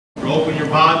Open your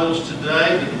Bibles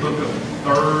today to the book of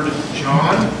 3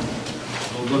 John.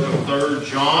 The book of 3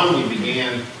 John. We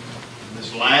began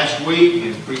this last week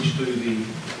and preached through the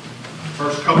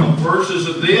first couple of verses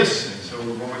of this. And so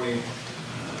we're going to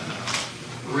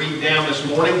read down this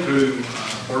morning through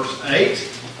verse 8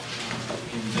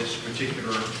 in this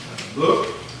particular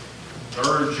book.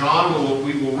 3 John,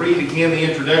 we will read again the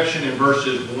introduction in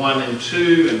verses 1 and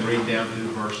 2 and read down through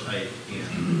verse 8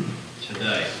 again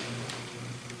today.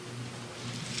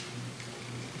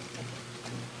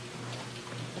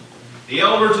 The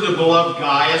elder to the beloved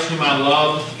Gaius, whom I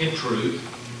love in truth.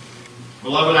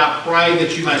 Beloved, I pray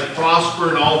that you may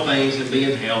prosper in all things and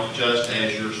be in health, just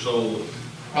as your soul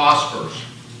prospers.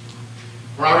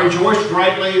 For I rejoiced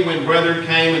greatly when brethren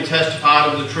came and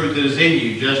testified of the truth that is in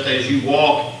you, just as you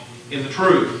walk in the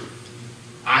truth.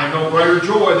 I have no greater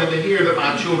joy than to hear that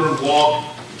my children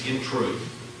walk in truth.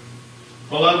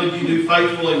 Beloved, you do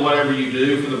faithfully whatever you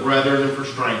do for the brethren and for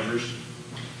strangers,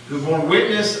 who have borne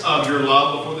witness of your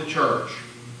love before the church.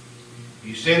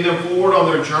 You send them forward on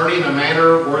their journey in a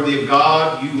manner worthy of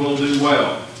God, you will do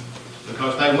well,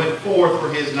 because they went forth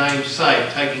for his name's sake,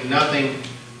 taking nothing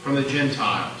from the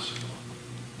Gentiles.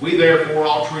 We therefore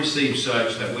ought to receive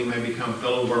such, that we may become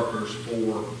fellow workers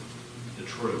for the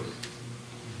truth.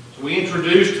 So we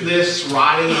introduced this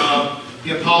writing of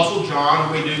the Apostle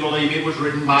John. We do believe it was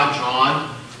written by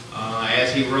John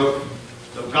as he wrote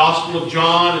the Gospel of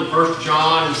John and 1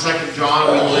 John and 2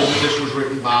 John. We believe that this was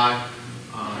written by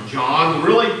John.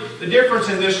 Really, the difference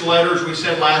in this letter, as we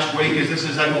said last week, is this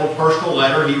is a more personal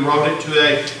letter. He wrote it to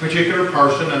a particular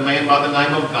person, a man by the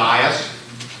name of Gaius.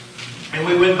 And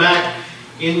we went back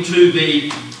into the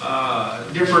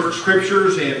different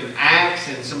scriptures in Acts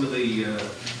and some of the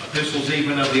epistles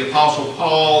even of the Apostle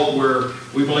Paul, where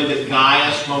we believe that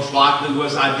Gaius most likely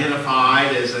was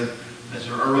identified as an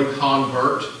early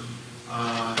convert.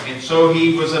 And so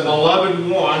he was a beloved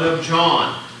one of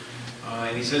John.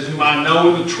 And he says, whom I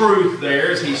know the truth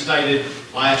there, as he stated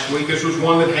last week. This was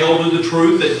one that held to the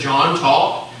truth that John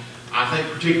taught. I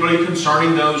think particularly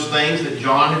concerning those things that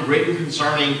John had written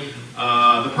concerning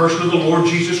the person of the Lord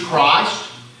Jesus Christ.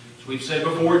 As we've said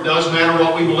before, it does matter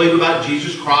what we believe about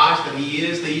Jesus Christ, that he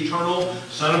is the eternal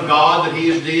Son of God, that he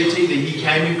is deity, that he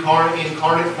came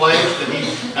incarnate flesh, that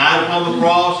he died upon the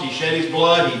cross, he shed his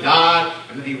blood, he died,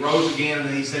 and then he rose again, and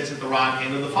then he sits at the right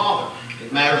hand of the Father.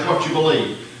 It matters what you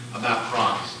believe about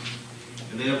Christ.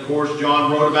 And then, of course,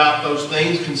 John wrote about those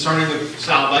things concerning the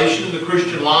salvation of the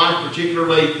Christian life,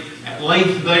 particularly at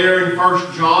length there in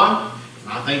 1 John.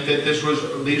 And I think that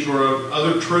these were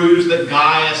other truths that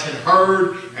Gaius had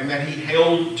heard and that he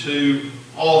held to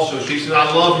also. So he said,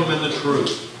 I love him in the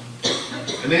truth.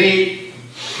 And then he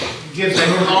gives a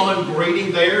common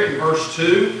greeting there in verse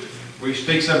 2, where he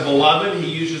speaks of beloved.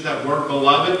 He uses that word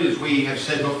beloved, as we have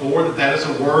said before, that is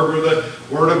a word where the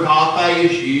word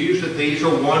agape is used, that these are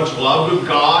ones loved of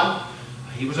God.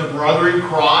 He was a brother in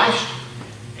Christ.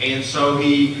 And so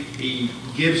he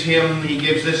gives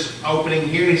this opening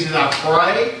here. He says, I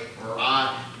pray, or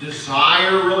I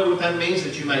desire, really what that means,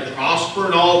 that you may prosper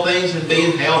in all things and be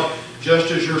in health,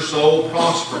 just as your soul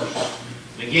prospers.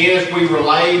 And again, as we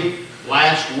relayed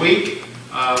last week,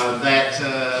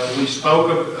 that we spoke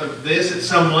of this at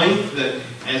some length, that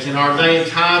as in our day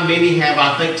and time, many have,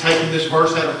 I think, taken this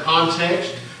verse out of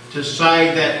context to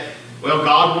say that, well,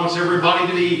 God wants everybody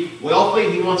to be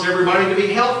wealthy, he wants everybody to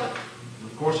be healthy.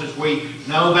 And of course, as we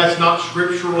know, that's not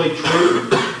scripturally true.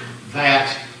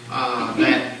 That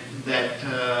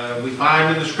we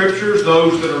find in the scriptures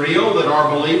those that are ill, that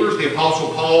are believers. The Apostle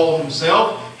Paul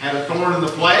himself had a thorn in the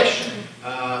flesh,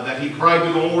 that he prayed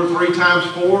to the Lord 3 times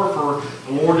for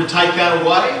the Lord to take that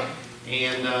away.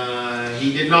 And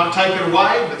he did not take it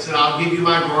away, but said, I'll give you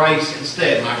my grace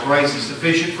instead. My grace is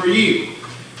sufficient for you.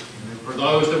 And for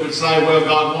those that would say, well,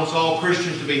 God wants all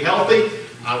Christians to be healthy,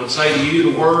 I would say to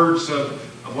you the words of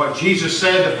what Jesus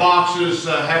said, the foxes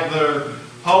have their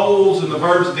holes and the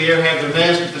birds of the air have their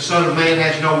nests, but the Son of Man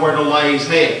has nowhere to lay his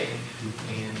head.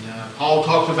 Paul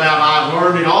talks about, I've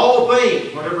learned in all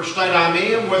things, whatever state I'm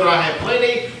in, whether I have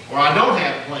plenty or I don't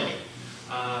have plenty,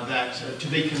 to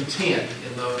be content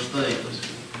in those things.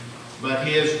 But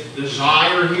his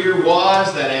desire here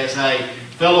was that as a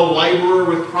fellow laborer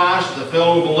with Christ, as a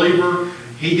fellow believer,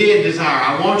 he did desire,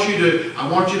 I want you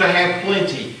to have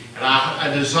plenty, and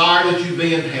I desire that you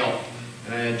be in health,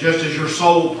 and just as your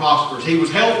soul prospers. He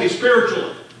was healthy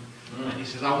spiritually. He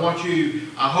says, I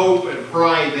hope and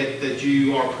pray that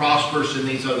you are prosperous in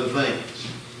these other things.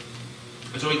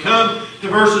 And so we come to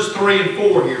verses 3 and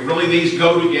 4 here. Really, these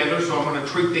go together, so I'm going to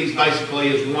treat these basically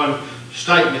as one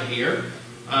statement here.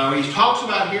 He talks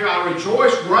about here, I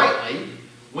rejoice greatly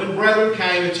When brethren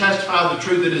came and testified the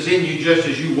truth that is in you, just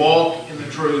as you walk in the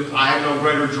truth, I have no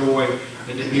greater joy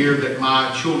than to hear that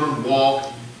my children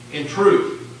walk in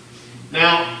truth.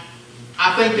 Now,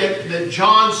 I think that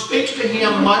John speaks to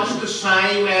him much the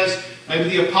same as maybe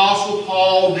the Apostle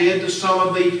Paul did to some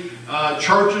of the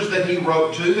churches that he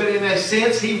wrote to, that in a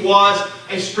sense he was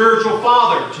a spiritual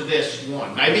father to this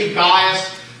one. Maybe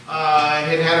Gaius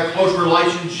had a close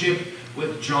relationship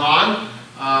with John.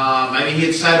 Maybe he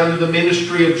had sat under the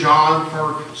ministry of John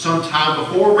for some time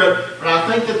before, but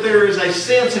I think that there is a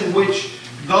sense in which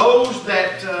those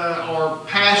that are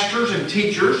pastors and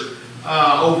teachers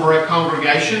over a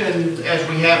congregation, and as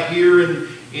we have here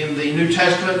in the New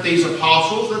Testament, these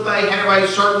apostles, that they have a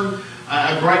certain,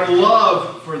 a great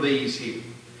love for these here.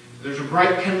 There's a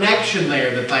great connection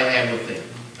there that they have with them.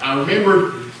 I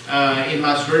remembered in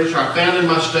my studies, or I found in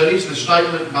my studies, the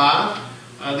statement by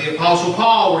the Apostle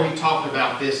Paul where he talked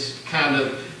about this kind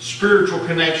of spiritual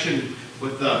connection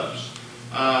with those.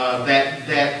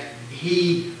 That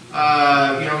he, he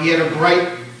had a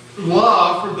great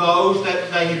love for those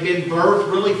that they had been birthed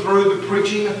really through the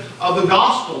preaching of the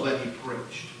gospel that he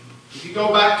preached. If you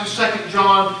go back to 2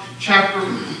 John chapter,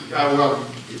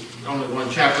 only one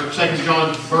chapter, 2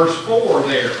 John verse 4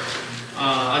 there.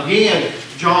 Again,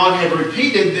 John had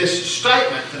repeated this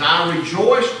statement, that I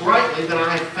rejoice greatly that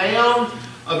I have found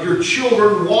of your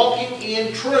children walking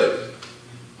in truth.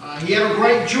 He had a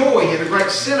great joy, he had a great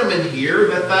sentiment here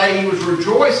that he was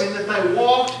rejoicing that they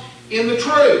walked in the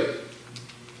truth.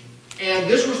 And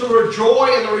this was the joy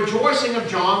and the rejoicing of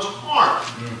John's heart.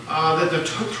 That the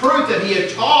truth that he had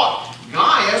taught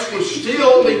Gaius was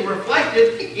still being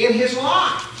reflected in his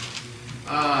life.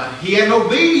 He had an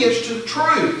obedience to the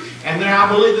truth. And then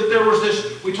I believe that there was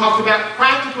this, we talked about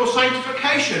practical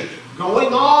sanctification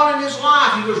going on in his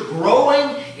life. He was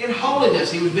growing in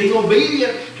holiness. He was being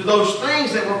obedient to those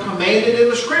things that were commanded in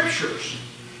the Scriptures.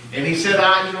 And he said,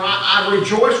 I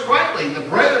rejoice greatly. And the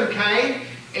brethren came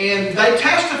and they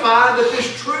testified that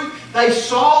this truth, they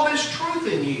saw this truth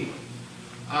in you.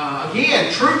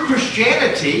 Again, true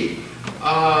Christianity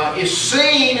is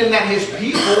seen in that his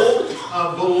people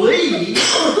believe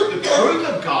the truth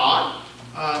of God,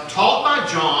 taught by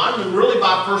John, and really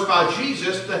first by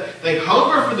Jesus, that they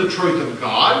hunger for the truth of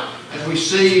God, as we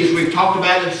see, as we've talked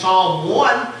about in Psalm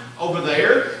 1 over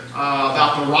there,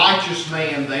 about the righteous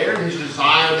man there, and his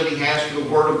desire that he has for the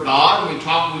Word of God. And we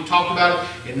talked about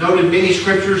it and noted many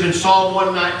scriptures in Psalm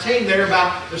 119 there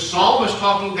about the psalmist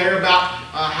talking there about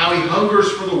how he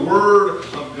hungers for the Word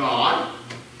of God.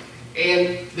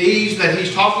 And these that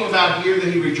he's talking about here,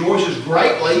 that he rejoices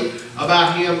greatly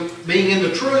about him being in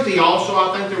the truth, he also,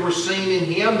 I think, there was seen in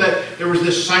him that there was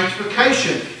this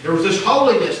sanctification, there was this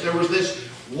holiness, there was this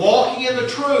walking in the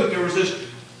truth, there was this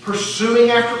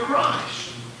pursuing after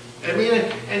Christ. I mean,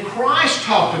 and Christ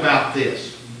talked about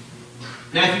this.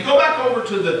 Now, if you go back over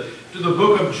to the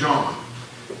book of John,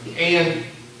 and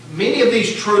many of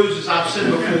these truths, as I've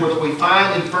said before, that we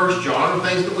find in 1 John, are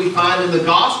things that we find in the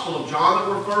Gospel of John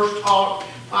that were first taught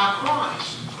by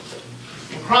Christ.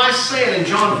 And Christ said in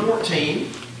John 14,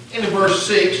 in verse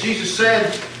 6, Jesus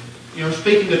said,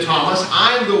 speaking to Thomas,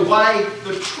 I am the way,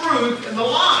 the truth, and the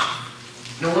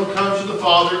life. No one comes to the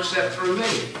Father except through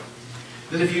me.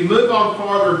 Then if you move on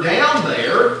farther down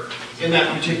there, in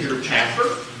that particular chapter,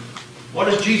 what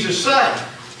does Jesus say?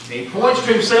 And he points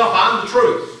to himself, I'm the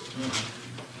truth.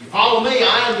 If you follow me,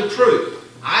 I am the truth.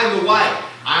 I am the way.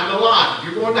 I am the life. If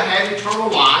you're going to have eternal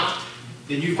life,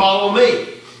 then you follow me.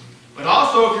 But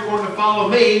also, if you're going to follow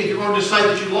me, and if you're going to say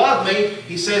that you love me,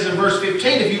 he says in verse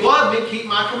 15, if you love me, keep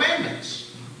my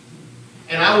commandments.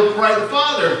 And I will pray the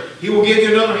Father, he will give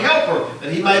you another helper,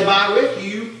 that he may abide with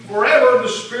you forever, the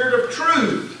Spirit of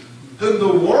truth, whom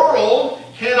the world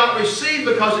cannot receive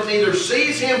because it neither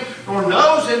sees him nor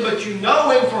knows him, but you know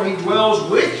him, for he dwells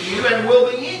with you and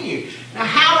will be in you. Now,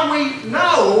 how do we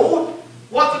know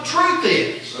what the truth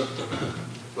is?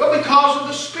 Well, because of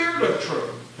the Spirit of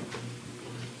truth.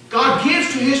 God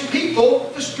gives to his people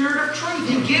the Spirit of truth.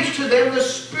 He gives to them the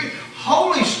Spirit,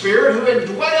 Holy Spirit,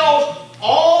 who indwells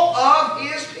all of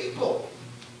his people.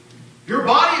 Your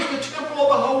body is the temple of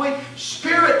the Holy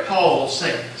Spirit, Paul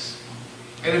says.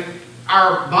 And if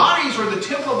our bodies are the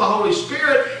temple of the Holy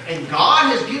Spirit, and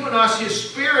God has given us his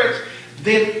Spirit,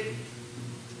 then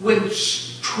when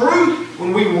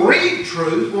we read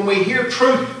truth, when we hear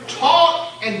truth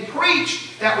taught and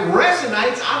preached, that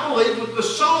resonates, I believe, with the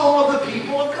soul of the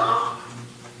people of God.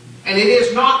 And it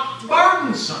is not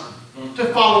burdensome to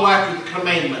follow after the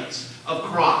commandments of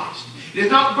Christ. It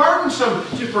is not burdensome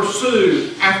to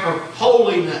pursue after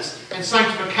holiness and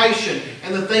sanctification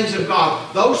and the things of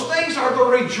God. Those things are the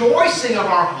rejoicing of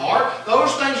our heart.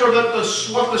 Those things are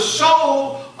what the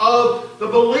soul of the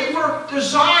believer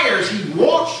desires. He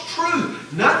wants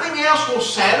truth. Nothing else will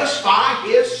satisfy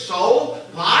his soul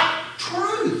like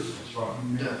truth. That's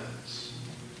right. Does.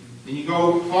 Then you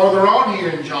go farther on here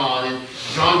in John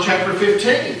chapter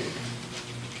 15.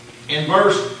 In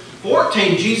verse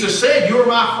 14, Jesus said, "You are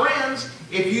my friends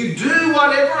if you do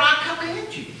whatever I command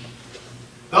you."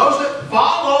 Those that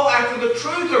follow after the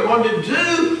truth are going to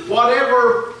do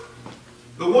whatever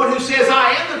the one who says,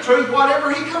 "I am the truth,"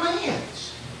 whatever he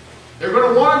commands. They're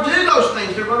going to want to do those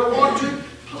things. They're going to want to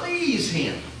please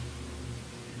him.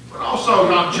 But also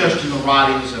not just in the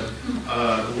writings of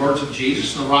the words of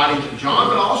Jesus and the writings of John,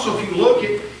 but also if you look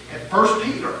at 1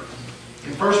 Peter.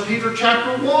 In 1 Peter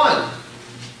chapter 1,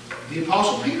 the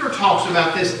Apostle Peter talks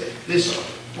about this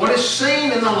what is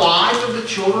seen in the life of the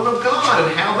children of God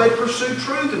and how they pursue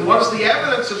truth and what is the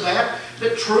evidence of that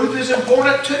truth is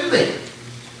important to them.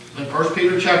 In 1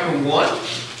 Peter chapter 1,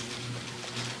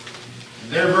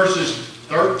 and there verses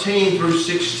 13 through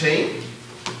 16,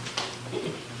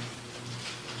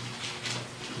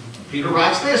 Peter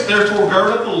writes this, "Therefore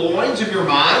gird up the loins of your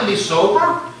mind, be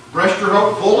sober, rest your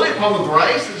hope fully upon the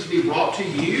grace that is to be brought to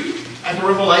you at the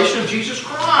revelation of Jesus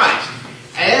Christ.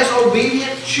 As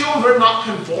obedient children, not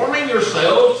conforming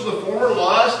yourselves to the former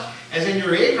lust, as in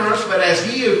your ignorance, but as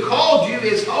he who called you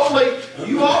is holy,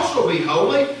 you also be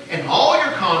holy in all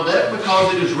your conduct,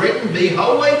 because it is written, Be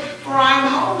holy, for I am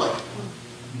holy."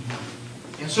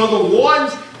 And so the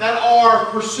ones that are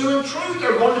pursuing truth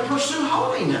are going to pursue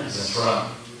holiness. That's right.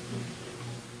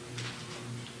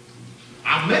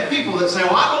 I've met people that say,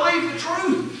 "Well, I believe the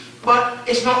truth," but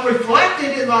it's not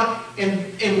reflected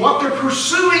in what they're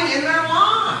pursuing in their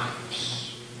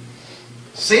lives.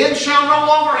 Sin shall no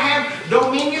longer have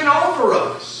dominion over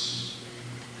us.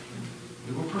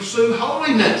 We will pursue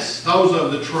holiness, those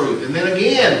of the truth. And then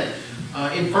again,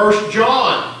 in 1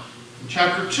 John, in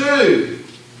chapter 2,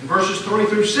 in verses 3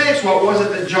 through 6, what was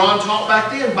it that John taught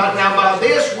back then? "But now by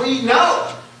this we know."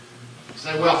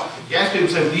 Say, well, you ask people,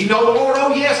 say, "Do you know the Lord?"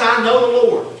 "Oh, yes, I know the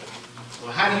Lord."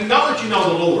 "Well, how do you know that you know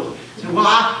the Lord?" Say, "Well,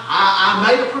 I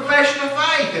made a profession of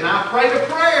faith, and I prayed a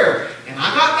prayer, and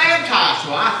I got baptized,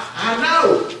 so I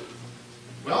know."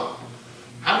 Well,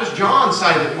 how does John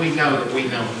say that we know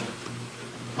him?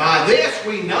 "By this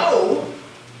we know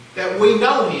that we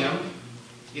know him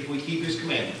if we keep his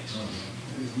commandments."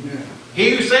 Amen.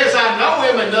 He who says, "I know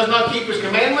him," and does not keep his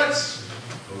commandments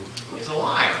is a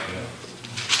liar.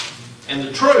 And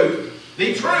the truth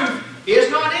is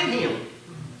not in him.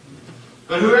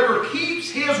 But whoever keeps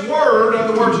his word, in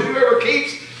other words, whoever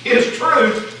keeps his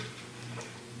truth,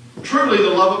 truly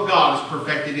the love of God is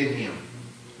perfected in him.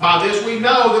 By this we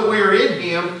know that we are in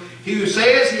him. He who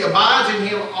says he abides in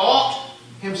him ought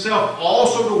himself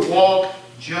also to walk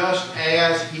just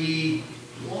as he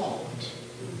walked.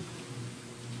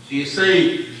 So you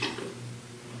see,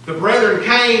 the brethren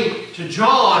came to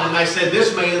John and they said,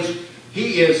 "This man's,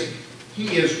 he is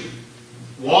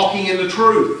walking in the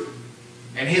truth."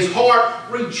 And his heart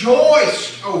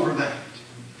rejoiced over that.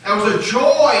 That was a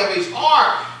joy of his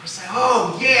heart. He said,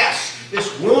 "Oh yes, this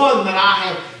one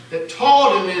that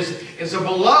taught him is a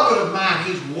beloved of mine.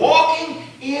 He's walking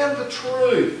in the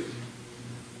truth."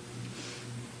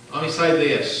 Let me say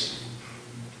this.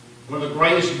 One of the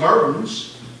greatest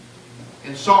burdens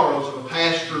and sorrows of a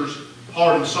pastor's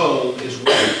heart and soul is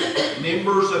when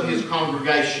members of his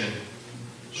congregation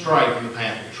stray from the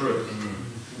path of truth.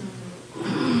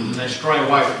 And they stray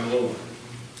away from the Lord.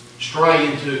 Stray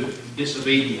into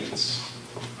disobedience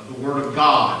of the Word of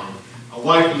God. And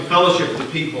away from the fellowship of the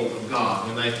people of God.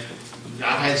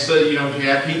 I've had you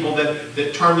have people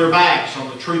that turn their backs on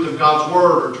the truth of God's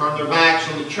Word, or turn their backs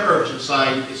on the church and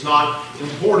say it's not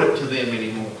important to them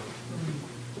anymore.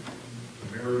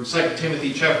 Remember in 2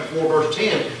 Timothy chapter 4, verse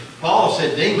 10, Paul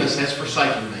said, "Demas has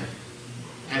forsaken me,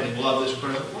 having loved this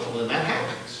present world," and that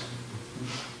happens.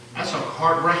 That's a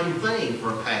heartbreaking thing for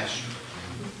a pastor.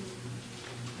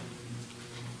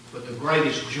 But the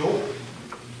greatest joy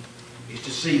is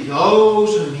to see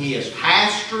those whom he has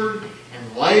pastored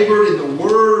and labored in the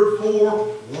Word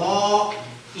for walk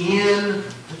in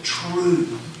the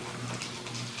truth.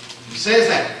 He says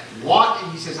that.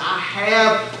 He says, "I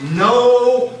have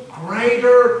no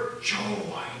greater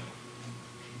joy."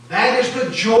 That is the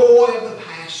joy of the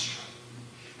pastor.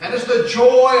 That is the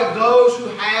joy of those who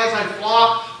has a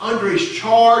flock under his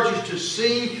charge, is to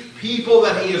see people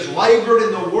that he has labored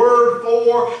in the Word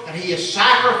for, that he has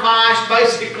sacrificed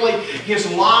basically his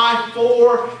life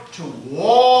for, to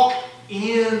walk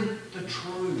in the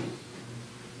truth.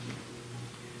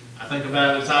 I think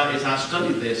about it as I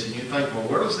studied this, and you think, well,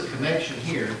 where is the connection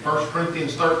here? In 1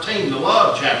 Corinthians 13, the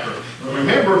love chapter.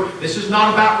 Remember, this is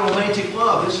not about romantic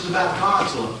love. This is about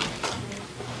God's love.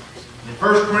 In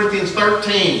 1 Corinthians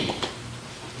 13,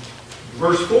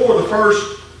 verse 4, the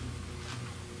first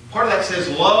part of that says,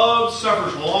 love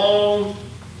suffers long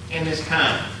and is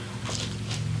kind.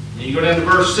 And you go down to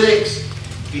verse 6,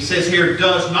 he says here,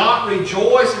 does not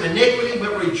rejoice in iniquity,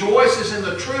 but rejoices in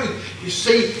the truth. You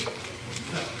see,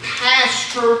 the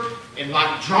pastor, and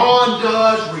like John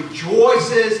does,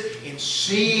 rejoices in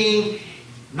seeing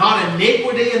not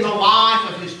iniquity in the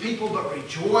life of his people, but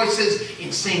rejoices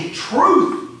in seeing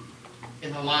truth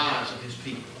in the lives of his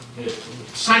people.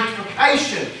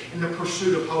 Sanctification in the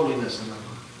pursuit of holiness in their lives.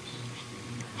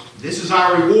 This is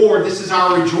our reward. This is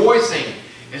our rejoicing.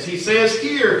 As he says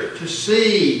here, to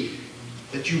see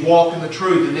that you walk in the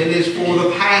truth. And it is for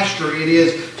the pastor. It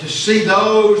is to see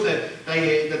those that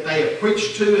they have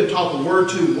preached to and taught the Word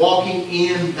to, walking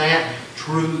in that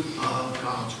truth of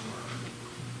God's Word.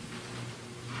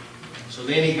 So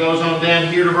then he goes on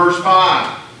down here to verse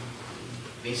 5.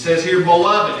 He says here,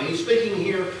 beloved, and he's speaking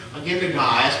here again to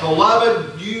Gaius,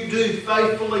 beloved, you do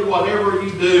faithfully whatever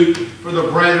you do for the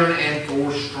brethren and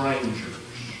for strangers.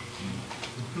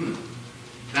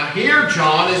 Now here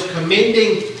John is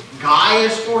commending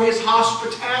Gaius for his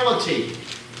hospitality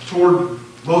toward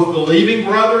both believing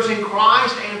brothers in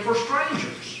Christ and for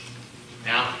strangers.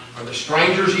 Now, are the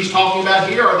strangers he's talking about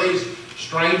here, are these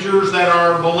strangers that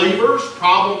are believers?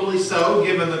 Probably so,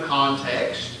 given the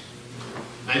context.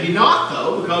 Maybe not,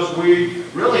 though, because we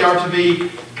really are to be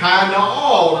kind to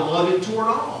all and loving toward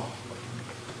all.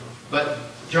 But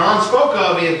John spoke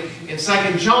of in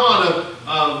 2 John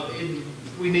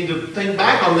we need to think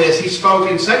back on this. He spoke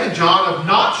in 2 John of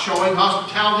not showing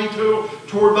hospitality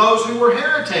toward those who were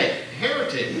heretics.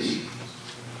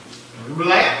 Remember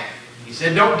that? He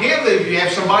said, don't give them. If you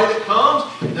have somebody that comes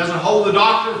and doesn't hold the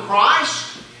doctrine of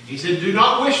Christ, he said, do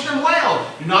not wish them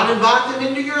well. Do not invite them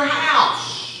into your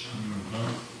house.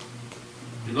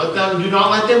 Do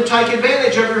not let them take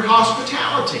advantage of your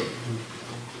hospitality.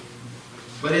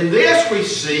 But in this we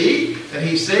see that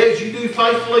he says you do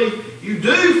faithfully, you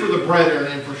do for the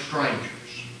brethren and for strangers.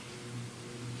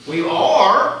 We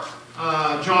are,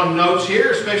 John notes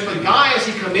here, especially Gaius,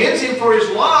 he commends him for his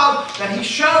love that he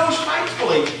shows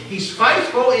faithfully. He's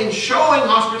faithful in showing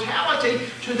hospitality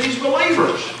to these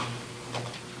believers.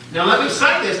 Now let me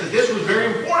say this, that this was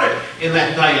very important in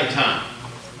that day and time.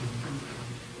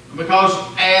 Because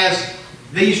as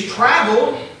these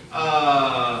traveled,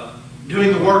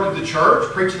 doing the work of the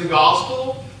church, preaching the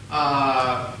gospel,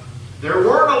 there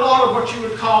weren't a lot of what you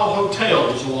would call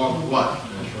hotels along the way.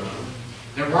 That's right.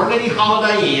 There weren't any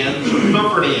Holiday Inns or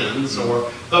Comfort Inns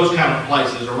or those kind of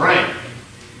places around.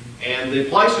 And the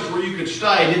places where you could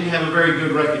stay didn't have a very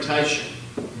good reputation.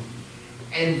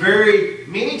 And very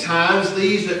many times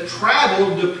these that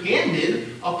traveled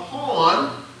depended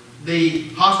upon the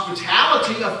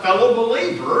hospitality of fellow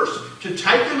believers to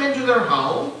take them into their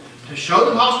home, to show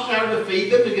them hospitality, to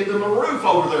feed them, to give them a roof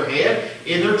over their head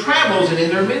in their travels and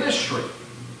in their ministry.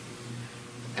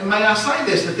 And may I say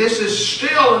this, that this is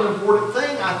still an important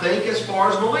thing, I think, as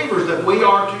far as believers, that we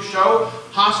are to show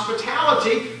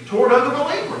hospitality toward other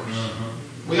believers.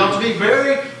 We ought to be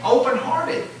very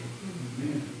open-hearted.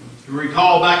 You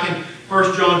recall back in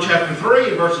 1 John chapter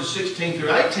 3, verses 16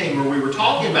 through 18, where we were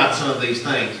talking about some of these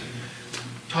things.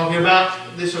 Talking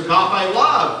about this agape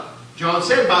love. John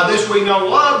said, by this we know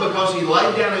love, because he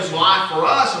laid down his life for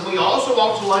us, and we also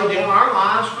ought to lay down our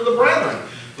lives for the brethren.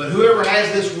 But whoever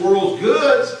has this world's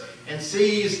goods and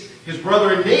sees his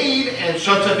brother in need and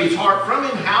shuts up his heart from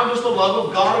him, how does the love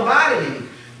of God abide in him?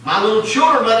 My little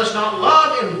children, let us not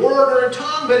love in word or in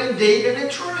tongue, but in deed and in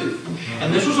truth.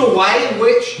 And this was a way in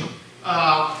which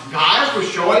Gaius was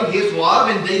showing his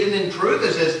love in deed and in truth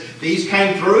as these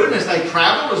came through and as they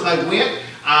traveled, as they went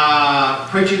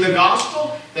preaching the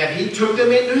gospel, that he took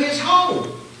them into his home.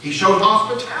 He showed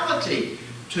hospitality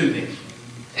to them.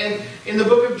 And in the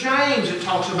book of James it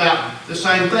talks about the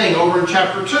same thing over in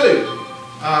chapter 2,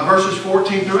 verses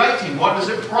 14 through 18. What does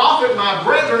it profit, my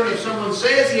brethren, if someone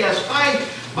says he has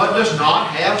faith but does not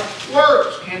have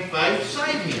works? Can faith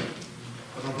save him?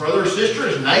 If a brother or sister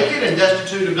is naked and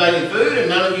destitute of daily food, and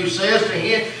none of you says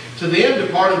to them,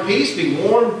 depart in peace, be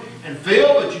warmed and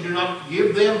filled, but you do not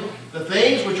give them the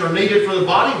things which are needed for the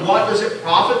body, what does it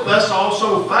profit? Thus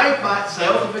also faith by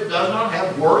itself, if it does not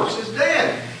have works, is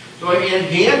dead. So again,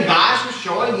 Gaius was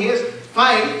showing his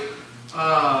faith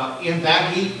in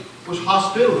that he was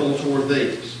hospitable toward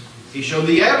these. He showed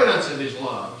the evidence of his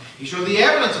love. He showed the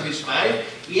evidence of his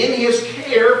faith in his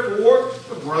care for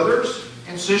the brothers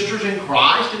and sisters in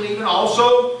Christ, and even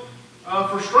also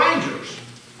for strangers.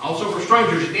 Also for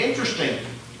strangers. It's interesting.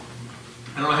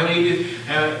 I don't know how many of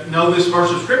you know this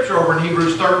verse of Scripture over in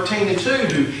Hebrews 13:2.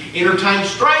 To entertain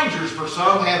strangers, for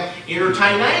some have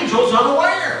entertained angels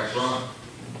unawares. Right.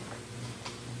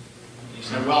 You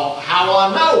say, well, how will I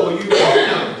know? Well, you won't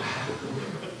know.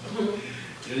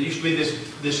 There used to be this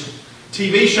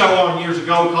TV show on years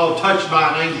ago called Touched by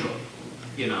an Angel.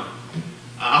 You know.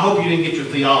 I hope you didn't get your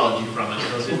theology from it,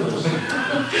 because it was...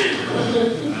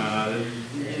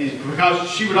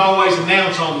 because she would always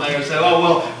announce on there and say, oh,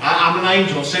 well, I'm an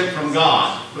angel sent from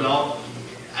God. Well,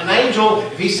 an angel,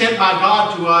 if he's sent by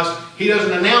God to us, he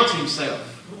doesn't announce himself.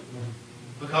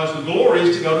 Because the glory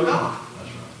is to go to God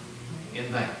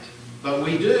in that. But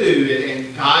we do,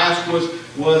 and Gaius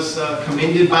was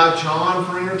commended by John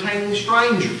for entertaining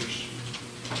strangers.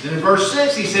 Then in verse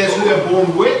 6 he says, who have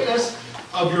borne witness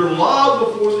of your love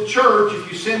before the church,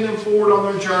 if you send them forward on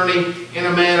their journey in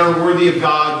a manner worthy of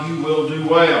God, you will do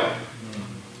well.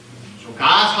 So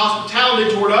Gaius'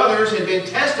 hospitality toward others had been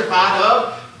testified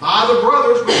of by the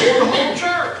brothers before the whole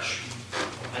church.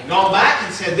 They'd gone back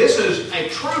and said, this is a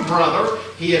true brother.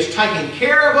 He has taken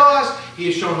care of us. He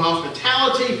has shown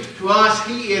hospitality to us.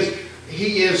 He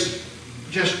is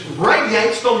just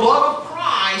radiates the love of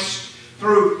Christ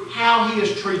through how he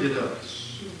has treated us.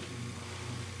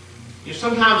 You know,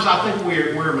 sometimes I think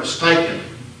we're mistaken.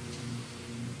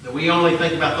 That we only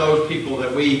think about those people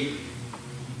that we,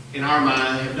 in our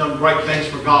mind, have done great things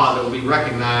for God that will be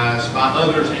recognized by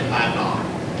others and by God.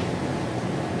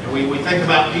 And we think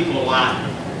about people like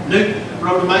Newton, that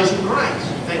wrote Amazing Grace.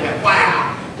 We think about,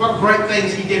 wow, what great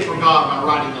things he did for God by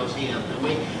writing those hymns. And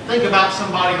we think about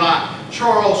somebody like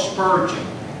Charles Spurgeon,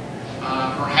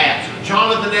 perhaps, or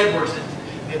Jonathan Edwards,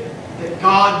 that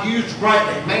God used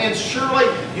greatly. Man, surely,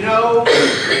 you know,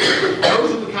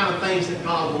 those are the kind of things that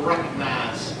God will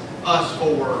recognize us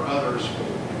for, others for.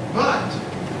 But,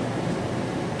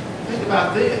 think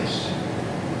about this.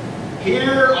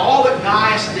 Here, all that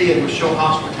Gaius did was show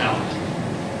hospitality.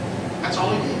 That's all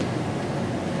he did.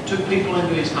 Took people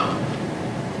into his home.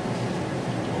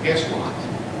 Well, guess what?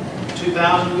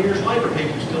 2,000 years later,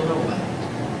 people still know that.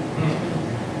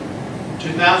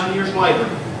 2,000 years later,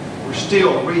 we're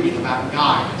still reading about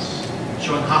Gaius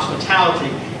showing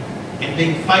hospitality and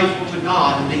being faithful to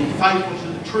God and being faithful to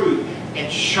the truth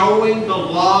and showing the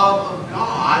love of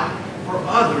God for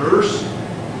others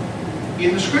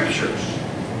in the Scriptures.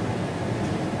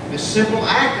 This simple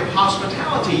act of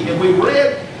hospitality. And we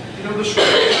read, you know, the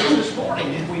Scriptures this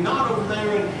morning, did we not, over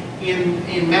there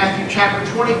in Matthew chapter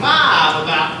 25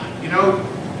 about, you know,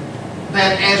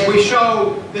 that as we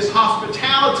show this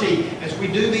hospitality, as we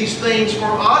do these things for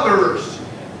others,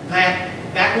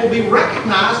 that will be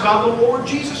recognized by the Lord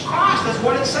Jesus Christ. That's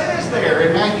what it says there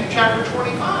in Matthew chapter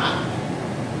 25.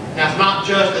 Now, it's not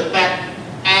just that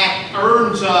act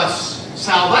earns us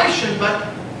salvation,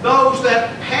 but those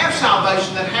that have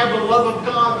salvation, that have the love of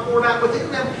God poured out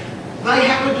within them, they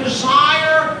have a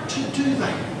desire to do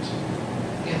that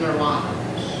in their lives.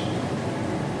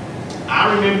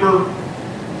 I remember,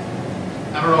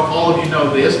 I don't know if all of you know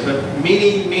this, but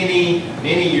many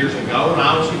years ago, when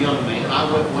I was a young man,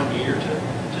 I went one year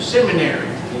to seminary,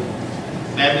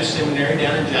 Baptist Seminary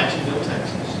down in Jacksonville,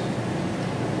 Texas.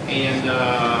 And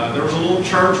there was a little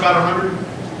church about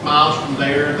 100 miles from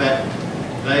there that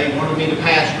they wanted me to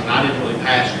pastor, and I didn't really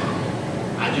pastor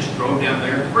them. I just drove down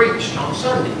there and preached on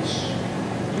Sundays.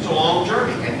 It was a long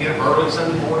journey. I had to get up early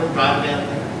Sunday morning, drive down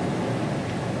there.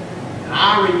 And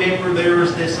I remember there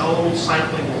was this old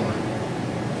saintly woman.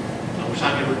 I wish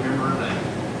I could remember her name.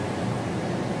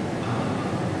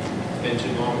 It's been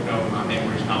too long ago. My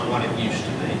memory's not what it used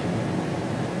to be.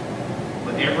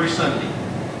 But every Sunday,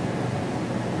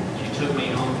 she took me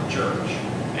home from church,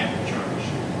 after church,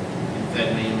 and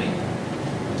fed me a meal.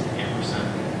 Every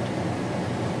Sunday.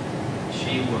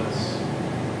 She was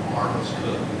a marvelous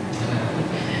cook.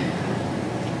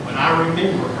 But I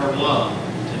remember her love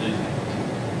to do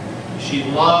that. She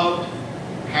loved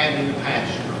having the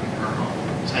pastor in her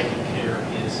home, taking care of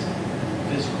his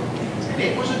physical needs. And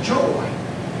it was a joy.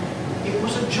 It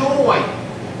was a joy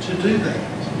to do that.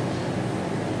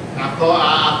 And I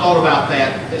thought about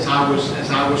that as I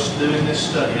was doing this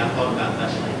study. I thought about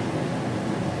that later.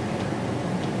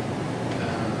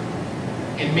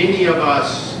 And many of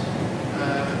us,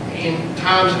 in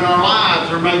times in our lives,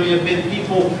 there maybe have been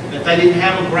people that they didn't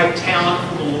have a great talent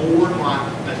for the Lord, like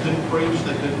they couldn't preach,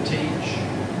 they couldn't teach.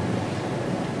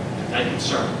 They could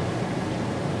serve.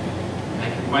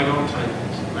 They could wait on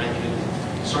tables. And they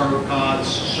could serve God's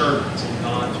servants and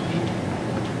God's people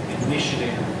and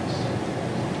missionaries.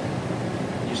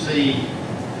 You see,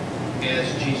 as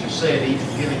Jesus said, even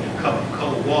giving a cup of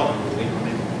cold water will be remembered.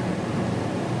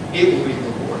 it will be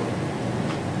rewarded.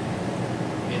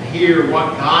 And here,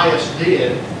 what Gaius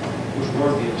did was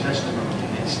worthy of testimony,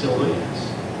 and it still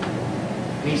is.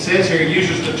 And he says here, he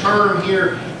uses the term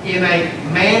here, in a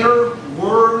manner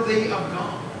worthy of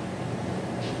God.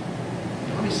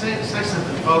 And let me say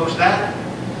something, folks. That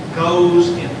goes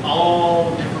in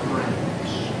all different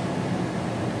realms.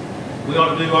 We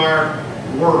ought to do our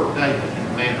work daily in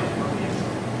a manner worthy of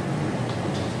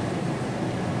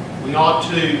God. We ought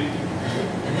to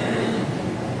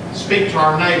speak to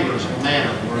our neighbors in a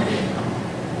manner worthy of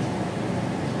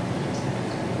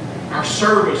God. Our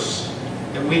service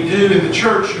that we do in the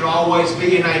church should always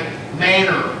be in a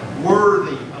manner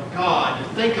worthy of God. To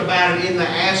think about it in the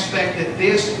aspect that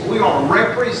we are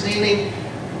representing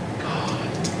God.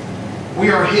 We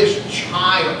are His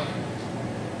child.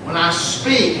 When I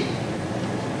speak,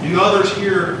 do others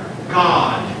hear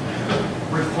God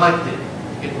reflected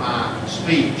in my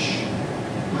speech?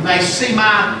 When they see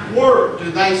my work,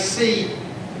 do they see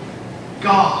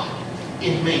God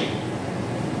in me?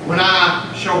 When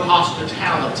I show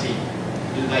hospitality,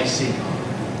 do they see God?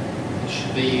 It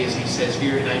should be, as he says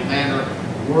here, in a manner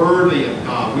worthy of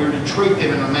God. We are to treat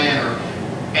them in a manner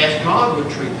as God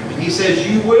would treat them. And he says,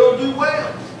 you will do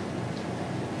well.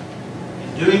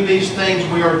 In doing these things,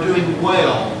 we are doing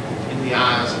well in the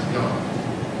eyes of God.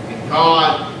 And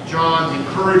God, John's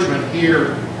encouragement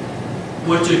here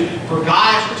was for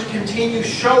Gaius to continue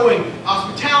showing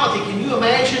hospitality. Can you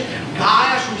imagine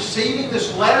Gaius receiving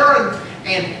this letter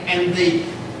and the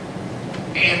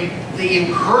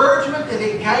encouragement that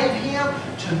it gave him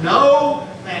to know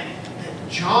that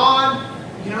John,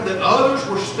 that others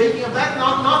were speaking of that.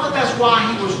 Not that that's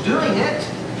why he was doing it,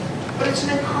 but it's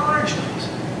an encouragement.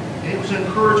 And it was an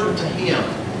encouragement to him.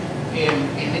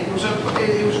 And it was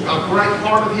a great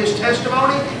part of his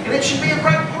testimony, and it should be a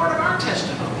great part of our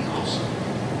testimony also.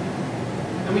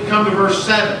 Then we come to verse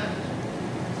 7.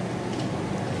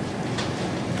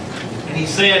 And he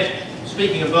said,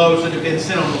 speaking of those that have been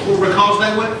sent on before, because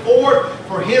they went forth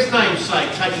for his name's sake,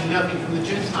 taking nothing from the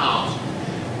Gentiles.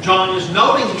 John is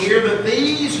noting here that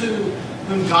these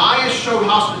whom Gaius showed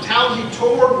hospitality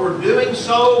toward were doing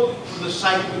so for the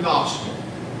sake of the gospel.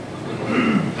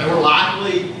 They were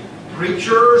likely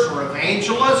preachers or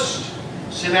evangelists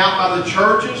sent out by the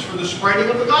churches for the spreading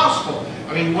of the gospel.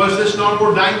 I mean, was this not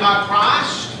ordained by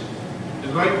Christ?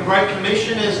 The Great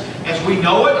Commission, as we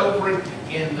know it, over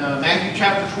in Matthew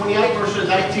chapter 28, verses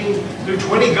 18 through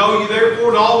 20, go ye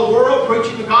therefore to all the world,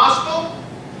 preaching the gospel,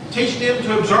 teaching them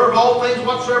to observe all things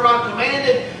whatsoever I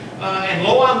commanded, and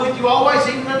lo, I'm with you always,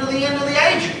 even unto the end of the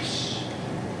ages.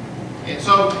 And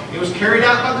so it was carried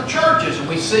out by the churches. And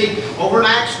we see over in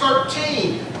Acts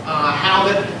 13 how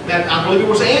that I believe it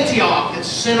was Antioch that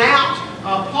sent out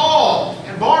Paul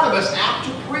and Barnabas out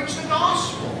to preach the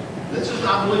gospel. This is,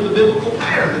 I believe, the biblical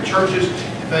pattern. The churches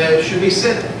should be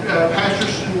sent,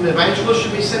 pastors and evangelists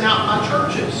should be sent out by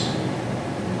churches.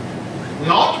 We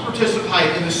ought to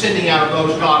participate in the sending out of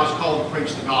those God has called to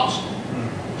preach the gospel.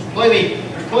 There's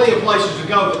plenty of places to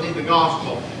go that need the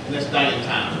gospel in this day and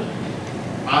time.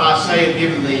 Might I say,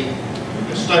 given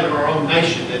the state of our own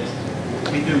nation, that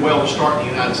we do well to start in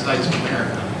the United States of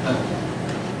America.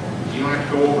 You don't have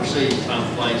to go overseas to find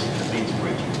a place that needs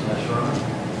preaching. That's right.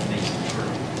 It needs to be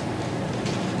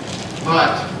preached.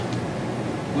 But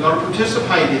we ought to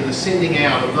participate in the sending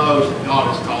out of those that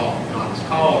God has called. God has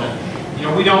called.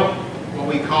 And, we don't, what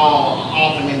we call,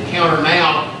 often encounter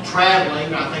now,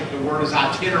 traveling. I think the word is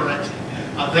itinerant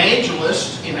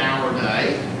evangelist in our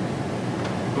day.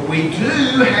 But we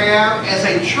do have, as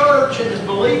a church and as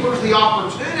believers, the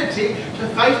opportunity to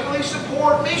faithfully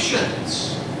support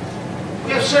missions.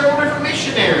 We have several different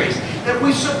missionaries that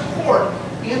we support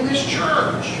in this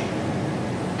church.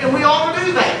 And we ought to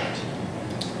do that.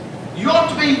 You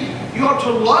ought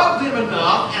to love them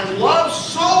enough and love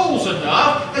souls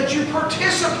enough that you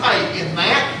participate in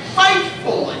that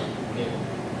faithfully.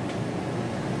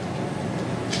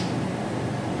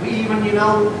 We even,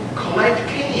 collect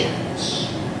cans,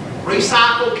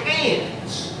 recycle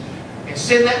cans, and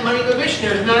send that money to the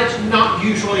missionaries. Now, it's not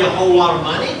usually a whole lot of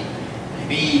money.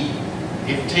 Maybe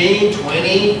 $15,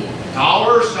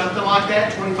 $20, something like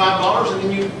that, $25, and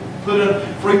then you put a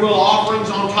free will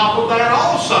offerings on top of that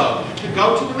also to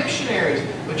go to the missionaries.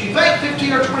 But you think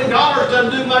 $15 or $20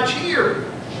 doesn't do much here.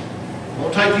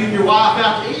 Won't take you and your wife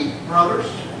out to eat, brothers.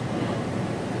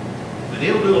 But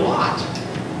it'll do a lot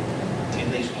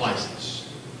in these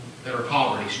places that are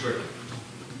poverty-stricken.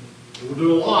 It will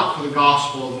do a lot for the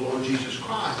gospel of the Lord Jesus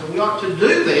Christ. And we ought to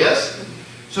do this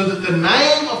so that the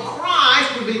name of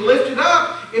Christ would be lifted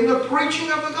up in the preaching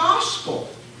of the gospel.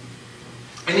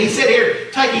 And he said here,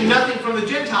 taking nothing from the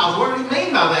Gentiles. What did he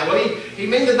mean by that? Well, he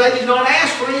meant that they did not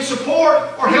ask for any support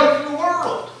or help from the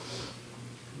world.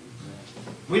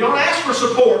 We don't ask for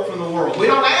support from the world. We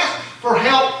don't ask for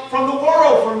help from the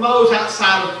world, from those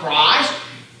outside of Christ,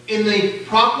 in the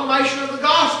proclamation of the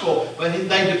gospel. But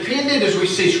they depended, as we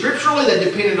see scripturally, they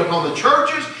depended upon the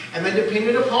churches, and they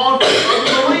depended upon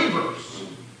other believers.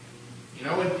 You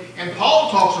know, and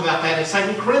Paul talks about that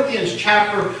in 2 Corinthians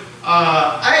chapter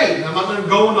 8. I'm not going to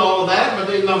go into all of that,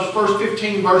 but in those first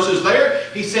 15 verses there,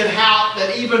 he said how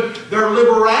that even their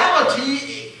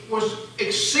liberality was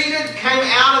exceeded, came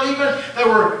out of even, they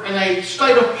were in a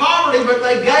state of poverty, but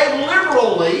they gave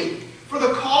liberally for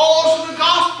the cause of the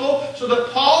gospel so that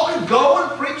Paul could go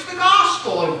and preach the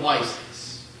gospel in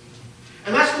places.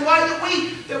 And that's the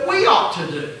way that we ought to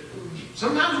do.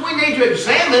 Sometimes we need to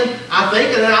examine, I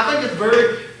think, and I think it's a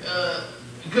very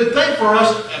good thing for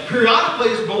us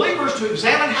periodically as believers to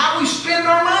examine how we spend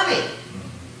our money.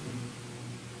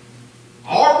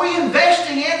 Are we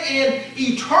investing it in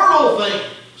eternal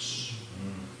things?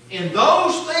 In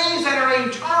those things that are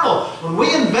eternal. When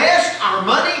we invest our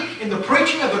money in the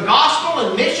preaching of the gospel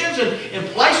and missions and in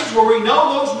places where we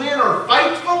know those men are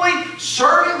faithfully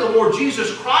serving the Lord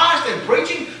Jesus Christ and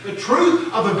preaching the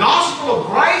truth of the gospel of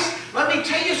grace, let me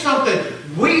tell you something.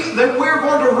 That we're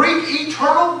going to reap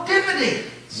eternal dividends.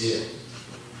 Yeah.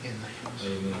 In that.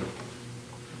 Amen.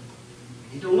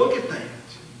 We need to look at that.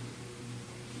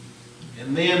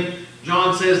 And then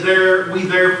John says there, we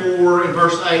therefore, in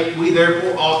verse 8, we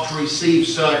therefore ought to receive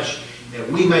such that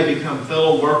we may become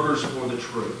fellow workers for the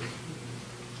truth.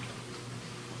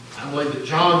 I believe that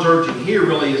John's urging here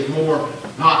really is more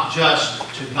not just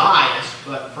to Gaius,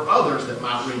 but for others that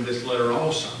might read this letter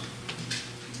also.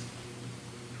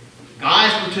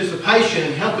 Gaius' participation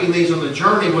in helping these on the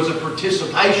journey was a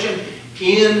participation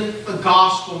in the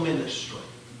gospel ministry.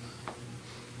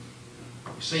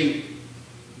 You see,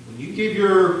 when you give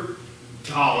your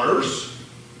dollars,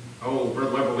 oh,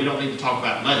 Brother Weber, we don't need to talk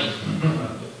about money.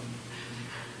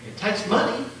 It takes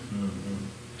money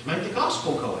to make the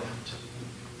gospel go out.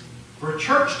 For a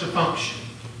church to function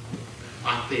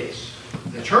like this.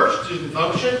 If the church didn't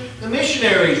function, the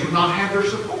missionaries would not have their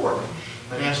support.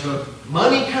 But as the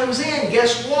money comes in,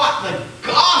 guess what? The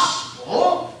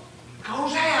gospel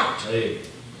goes out. Hey.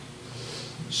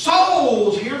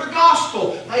 Souls hear the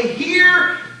gospel. They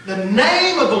hear the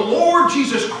name of the Lord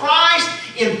Jesus Christ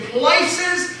in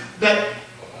places that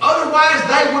otherwise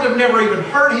they would have never even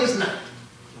heard His name.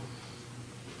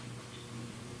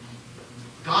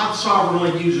 God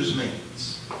sovereignly uses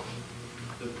means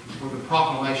for the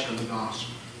proclamation of the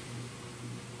gospel.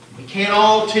 We can't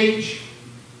all teach.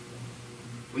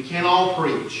 We can't all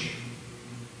preach.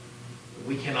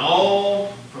 We can all,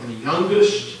 from the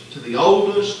youngest to the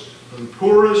oldest, from the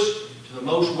poorest to the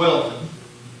most wealthy,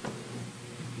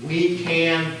 we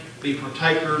can be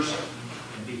partakers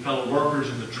and be fellow workers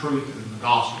in the truth and the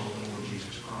gospel of the Lord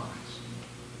Jesus Christ.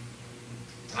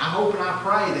 And I hope and I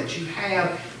pray that you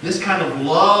have this kind of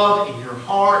love in your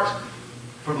heart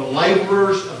for the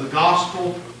laborers of the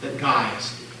gospel that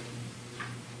Gaius did.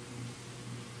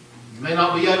 You may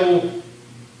not be able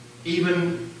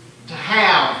even to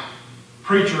have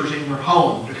preachers in your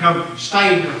home, to come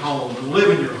stay in your home and live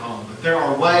in your home. But there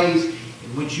are ways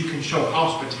in which you can show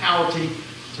hospitality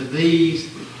to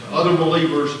these, to other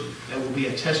believers, that will be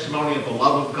a testimony of the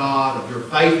love of God, of your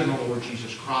faith in the Lord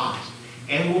Jesus Christ,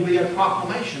 and will be a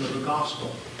proclamation of the gospel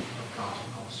of God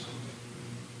also.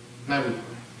 May we pray.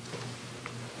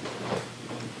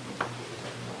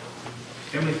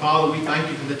 Heavenly Father, we thank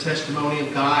you for the testimony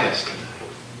of Gaius today.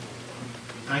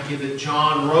 Thank you that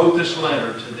John wrote this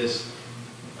letter to this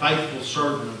faithful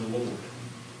servant of the Lord.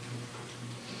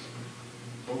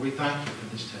 Lord, we thank you for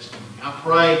this testimony. I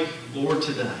pray, Lord,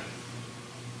 today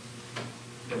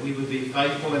that we would be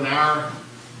faithful in our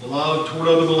love toward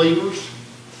other believers,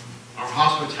 our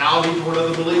hospitality toward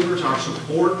other believers, our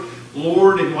support,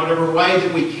 Lord, in whatever way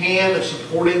that we can of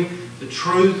supporting the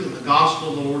truth and the gospel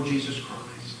of the Lord Jesus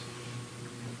Christ.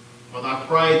 Father, I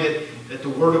pray that the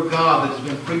Word of God that has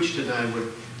been preached today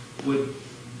would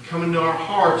come into our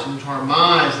hearts and into our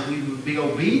minds, that we would be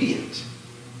obedient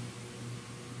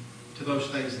to those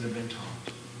things that have been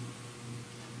taught.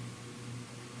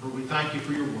 Lord, we thank you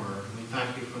for your Word. We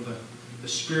thank you for the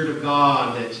Spirit of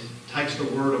God that takes the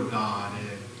Word of God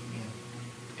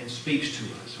and speaks to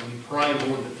us. And we pray,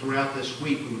 Lord, that throughout this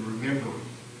week we would remember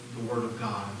the Word of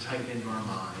God and take it into our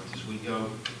minds as we go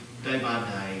day by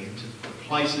day into the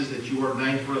places that you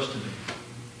ordained for us to be.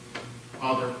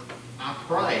 Father, I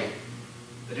pray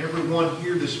that everyone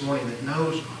here this morning that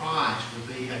knows Christ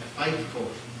will be a faithful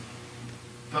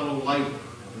fellow laborer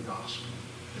of the gospel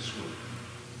this week.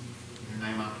 your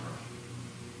name I pray.